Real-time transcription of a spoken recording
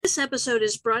This episode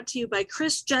is brought to you by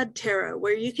Chris Judd Tarot,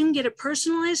 where you can get a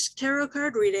personalized tarot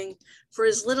card reading for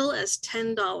as little as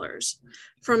 $10.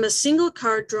 From a single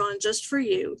card drawn just for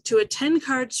you to a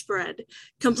 10-card spread,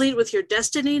 complete with your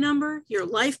destiny number, your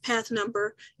life path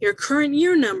number, your current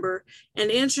year number,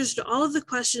 and answers to all of the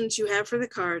questions you have for the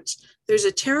cards, there's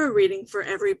a tarot reading for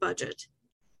every budget.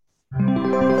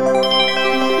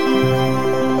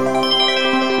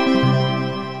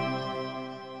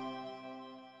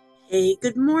 Hey,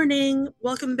 good morning.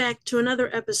 Welcome back to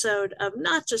another episode of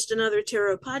Not Just Another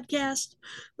Tarot Podcast.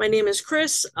 My name is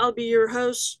Chris. I'll be your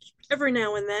host every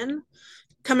now and then,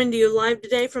 coming to you live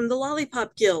today from the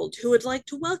Lollipop Guild, who would like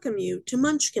to welcome you to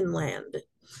Munchkin Land.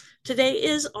 Today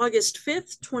is August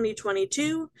 5th,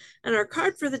 2022, and our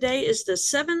card for the day is the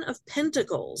Seven of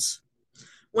Pentacles.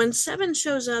 When 7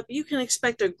 shows up, you can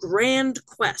expect a grand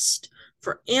quest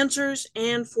for answers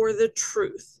and for the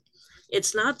truth.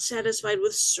 It's not satisfied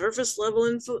with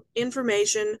surface-level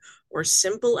information or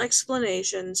simple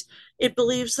explanations. It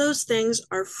believes those things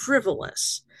are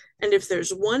frivolous. And if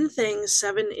there's one thing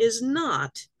 7 is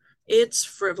not, it's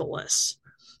frivolous.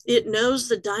 It knows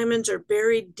the diamonds are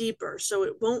buried deeper, so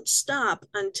it won't stop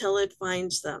until it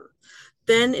finds them.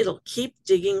 Then it'll keep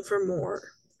digging for more.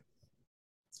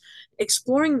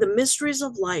 Exploring the mysteries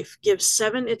of life gives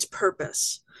 7 its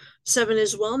purpose. 7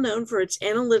 is well known for its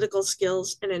analytical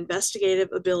skills and investigative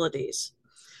abilities.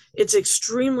 It's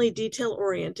extremely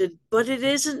detail-oriented, but it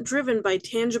isn't driven by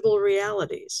tangible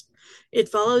realities. It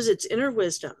follows its inner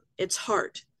wisdom, its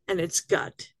heart, and its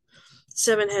gut.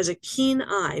 7 has a keen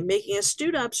eye, making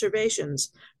astute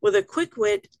observations with a quick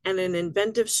wit and an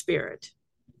inventive spirit.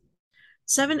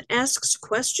 7 asks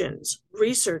questions,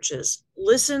 researches,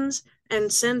 listens,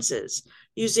 and senses,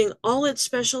 using all its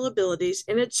special abilities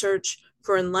in its search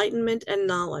for enlightenment and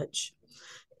knowledge.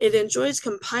 It enjoys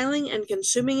compiling and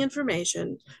consuming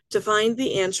information to find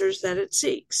the answers that it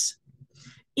seeks.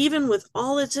 Even with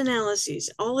all its analyses,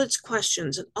 all its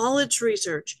questions, and all its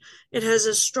research, it has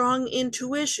a strong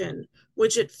intuition,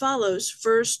 which it follows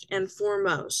first and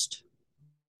foremost.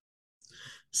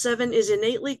 7 is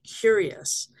innately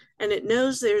curious, and it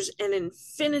knows there's an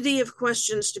infinity of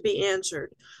questions to be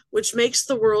answered, which makes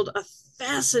the world a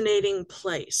fascinating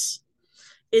place.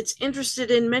 It's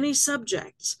interested in many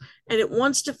subjects, and it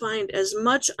wants to find as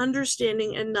much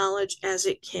understanding and knowledge as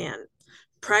it can.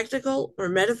 Practical or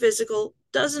metaphysical,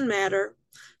 doesn't matter.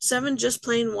 7 just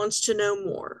plain wants to know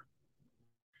more.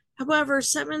 However,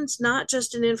 7's not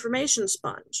just an information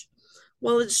sponge.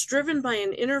 While it's driven by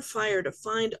an inner fire to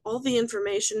find all the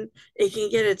information it can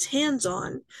get its hands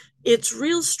on, its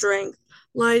real strength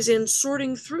lies in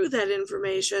sorting through that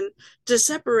information to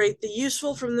separate the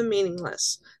useful from the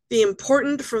meaningless, the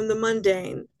important from the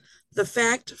mundane, the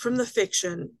fact from the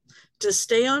fiction, to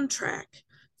stay on track,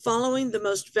 following the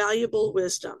most valuable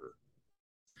wisdom.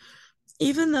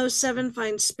 Even though 7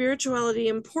 finds spirituality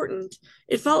important,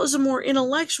 it follows a more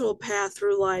intellectual path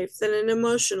through life than an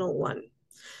emotional one.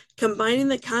 Combining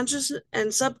the conscious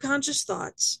and subconscious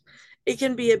thoughts, it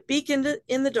can be a beacon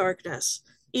in the darkness,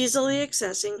 easily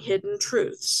accessing hidden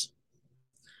truths.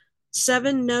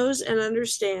 7 knows and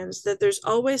understands that there's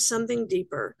always something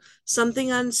deeper,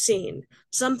 something unseen,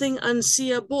 something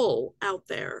unseeable out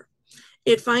there.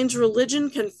 It finds religion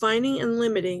confining and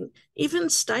limiting, even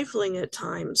stifling at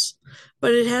times,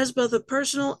 but it has both a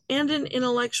personal and an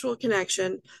intellectual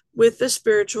connection with the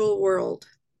spiritual world.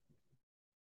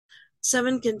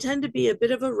 7 can tend to be a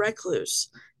bit of a recluse,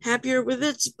 happier with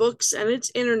its books and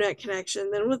its internet connection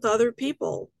than with other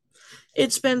people.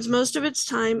 It spends most of its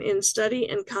time in study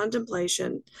and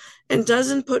contemplation and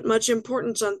doesn't put much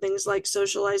importance on things like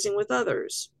socializing with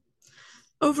others.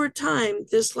 Over time,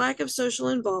 this lack of social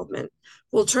involvement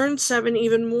will turn 7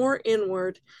 even more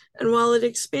inward, and while it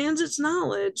expands its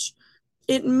knowledge,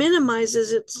 it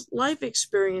minimizes its life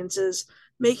experiences,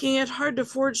 making it hard to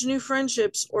forge new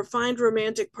friendships or find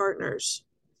romantic partners.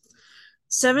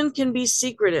 7 can be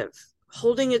secretive,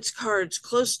 holding its cards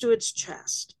close to its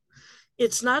chest.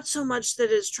 It's not so much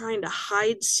that it's trying to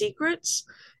hide secrets,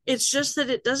 it's just that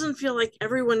it doesn't feel like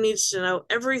everyone needs to know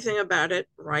everything about it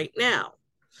right now.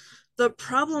 The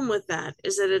problem with that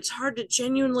is that it's hard to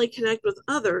genuinely connect with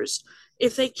others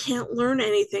if they can't learn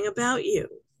anything about you.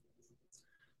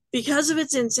 Because of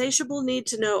its insatiable need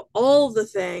to know all the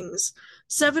things,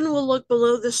 7 will look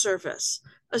below the surface,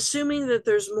 assuming that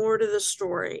there's more to the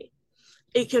story.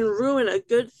 It can ruin a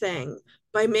good thing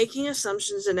by making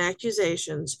assumptions and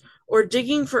accusations, or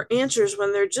digging for answers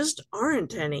when there just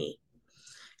aren't any.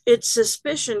 Its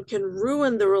suspicion can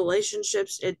ruin the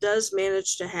relationships it does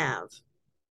manage to have.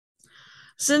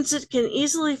 Since it can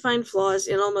easily find flaws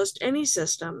in almost any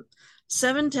system,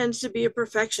 7 tends to be a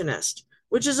perfectionist,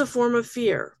 which is a form of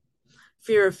fear.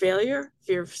 Fear of failure,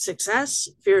 fear of success,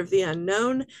 fear of the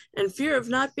unknown, and fear of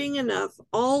not being enough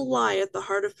all lie at the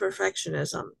heart of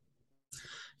perfectionism.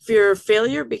 Fear of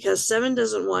failure because 7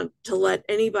 doesn't want to let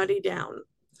anybody down.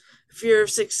 Fear of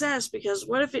success because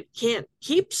what if it can't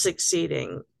keep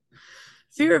succeeding?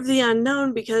 Fear of the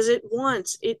unknown because it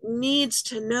needs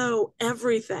to know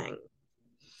everything.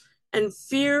 And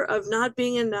fear of not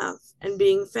being enough and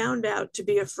being found out to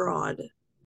be a fraud.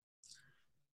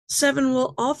 7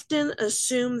 will often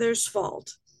assume there's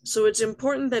fault, so it's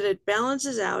important that it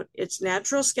balances out its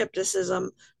natural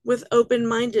skepticism with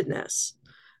open-mindedness.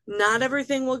 Not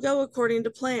everything will go according to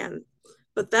plan,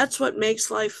 but that's what makes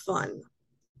life fun.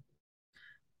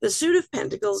 The suit of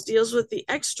Pentacles deals with the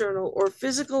external or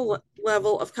physical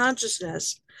level of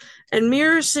consciousness and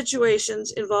mirrors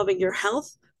situations involving your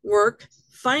health, work,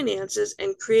 finances,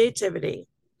 and creativity.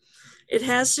 It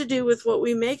has to do with what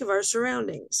we make of our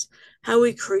surroundings, how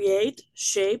we create,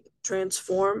 shape,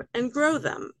 transform, and grow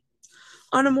them.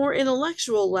 On a more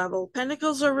intellectual level,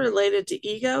 Pentacles are related to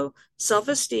ego,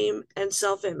 self-esteem, and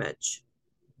self-image.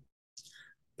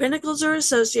 Pentacles are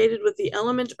associated with the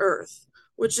element Earth,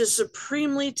 which is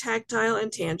supremely tactile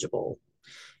and tangible.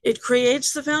 It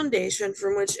creates the foundation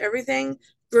from which everything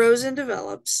grows and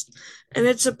develops, and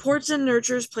it supports and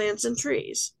nurtures plants and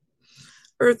trees.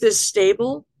 Earth is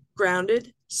stable,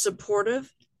 grounded,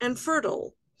 supportive, and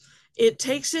fertile. It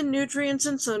takes in nutrients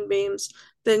and sunbeams,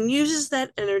 then uses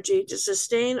that energy to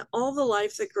sustain all the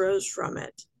life that grows from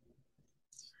it.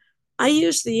 I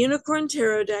use the Unicorn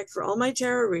Tarot deck for all my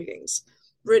tarot readings,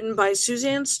 written by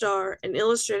Suzanne Starr and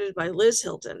illustrated by Liz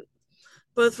Hilton,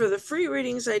 both for the free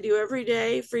readings I do every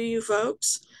day for you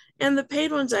folks and the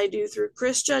paid ones I do through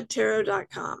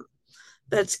chrisjuddtarot.com.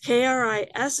 That's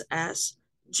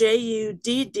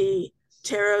KRISSJUDD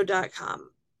tarot.com.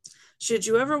 Should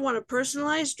you ever want a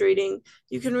personalized reading,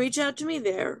 you can reach out to me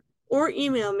there or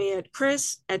email me at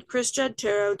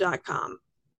chris@chrisjuddtarot.com.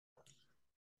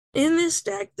 In this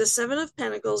deck, the 7 of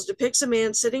Pentacles depicts a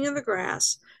man sitting in the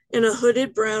grass in a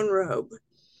hooded brown robe.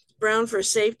 Brown for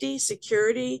safety,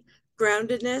 security,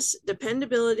 groundedness,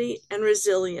 dependability, and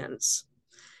resilience.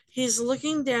 He's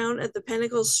looking down at the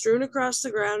pentacles strewn across the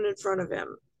ground in front of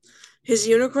him. His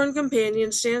unicorn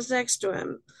companion stands next to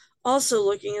him, also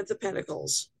looking at the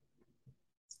pentacles.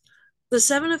 The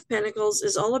 7 of Pentacles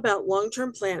is all about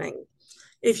long-term planning.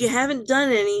 If you haven't done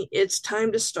any, it's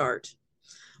time to start.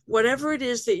 Whatever it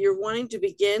is that you're wanting to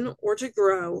begin or to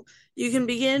grow, you can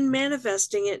begin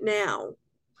manifesting it now.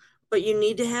 But you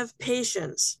need to have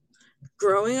patience.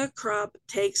 Growing a crop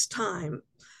takes time,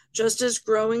 just as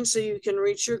growing so you can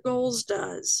reach your goals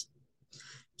does.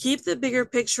 Keep the bigger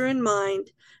picture in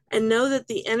mind and know that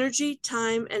the energy,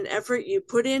 time, and effort you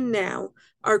put in now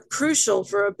are crucial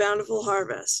for a bountiful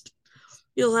harvest.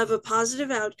 You'll have a positive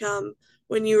outcome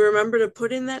when you remember to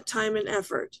put in that time and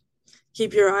effort.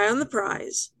 Keep your eye on the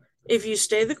prize. If you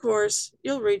stay the course,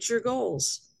 you'll reach your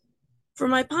goals. For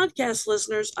my podcast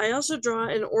listeners, I also draw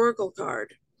an oracle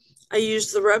card. I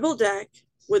use the Rebel deck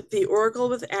with the Oracle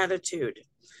with Attitude.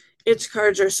 Its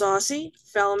cards are saucy,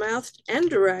 foul-mouthed, and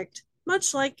direct,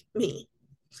 much like me.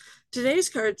 Today's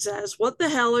card says, "What the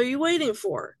hell are you waiting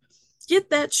for? Get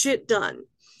that shit done.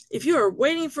 If you are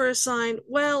waiting for a sign,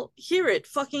 well, here it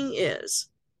fucking is."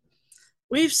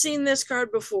 We've seen this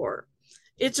card before.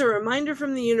 It's a reminder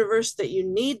from the universe that you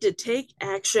need to take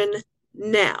action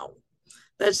now.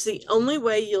 That's the only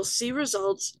way you'll see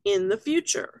results in the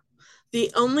future.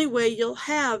 The only way you'll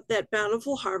have that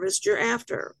bountiful harvest you're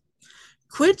after.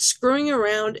 Quit screwing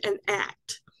around and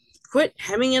act. Quit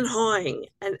hemming and hawing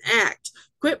and act.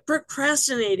 Quit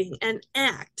procrastinating and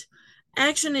act.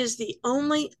 Action is the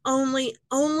only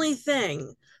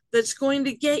thing that's going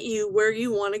to get you where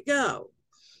you want to go.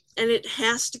 And it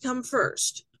has to come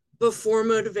first, before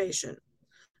motivation.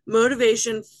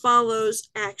 Motivation follows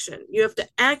action. You have to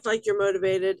act like you're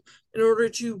motivated in order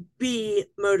to be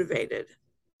motivated.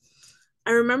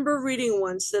 I remember reading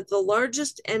once that the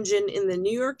largest engine in the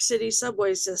New York City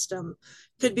subway system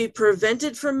could be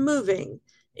prevented from moving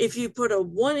if you put a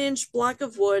 1-inch block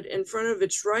of wood in front of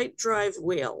its right drive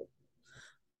wheel.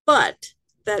 But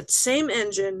that same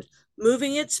engine,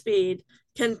 moving at speed,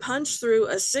 can punch through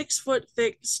a 6-foot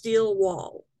thick steel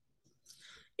wall.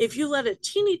 If you let a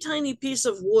teeny tiny piece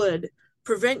of wood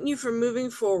prevent you from moving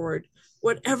forward,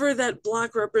 whatever that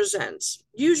block represents,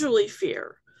 usually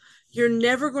fear, you're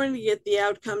never going to get the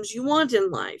outcomes you want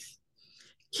in life.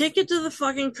 Kick it to the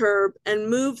fucking curb and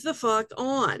move the fuck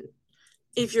on.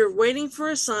 If you're waiting for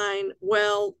a sign,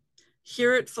 well,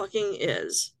 here it fucking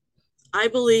is. I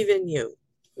believe in you.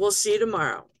 We'll see you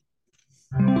tomorrow.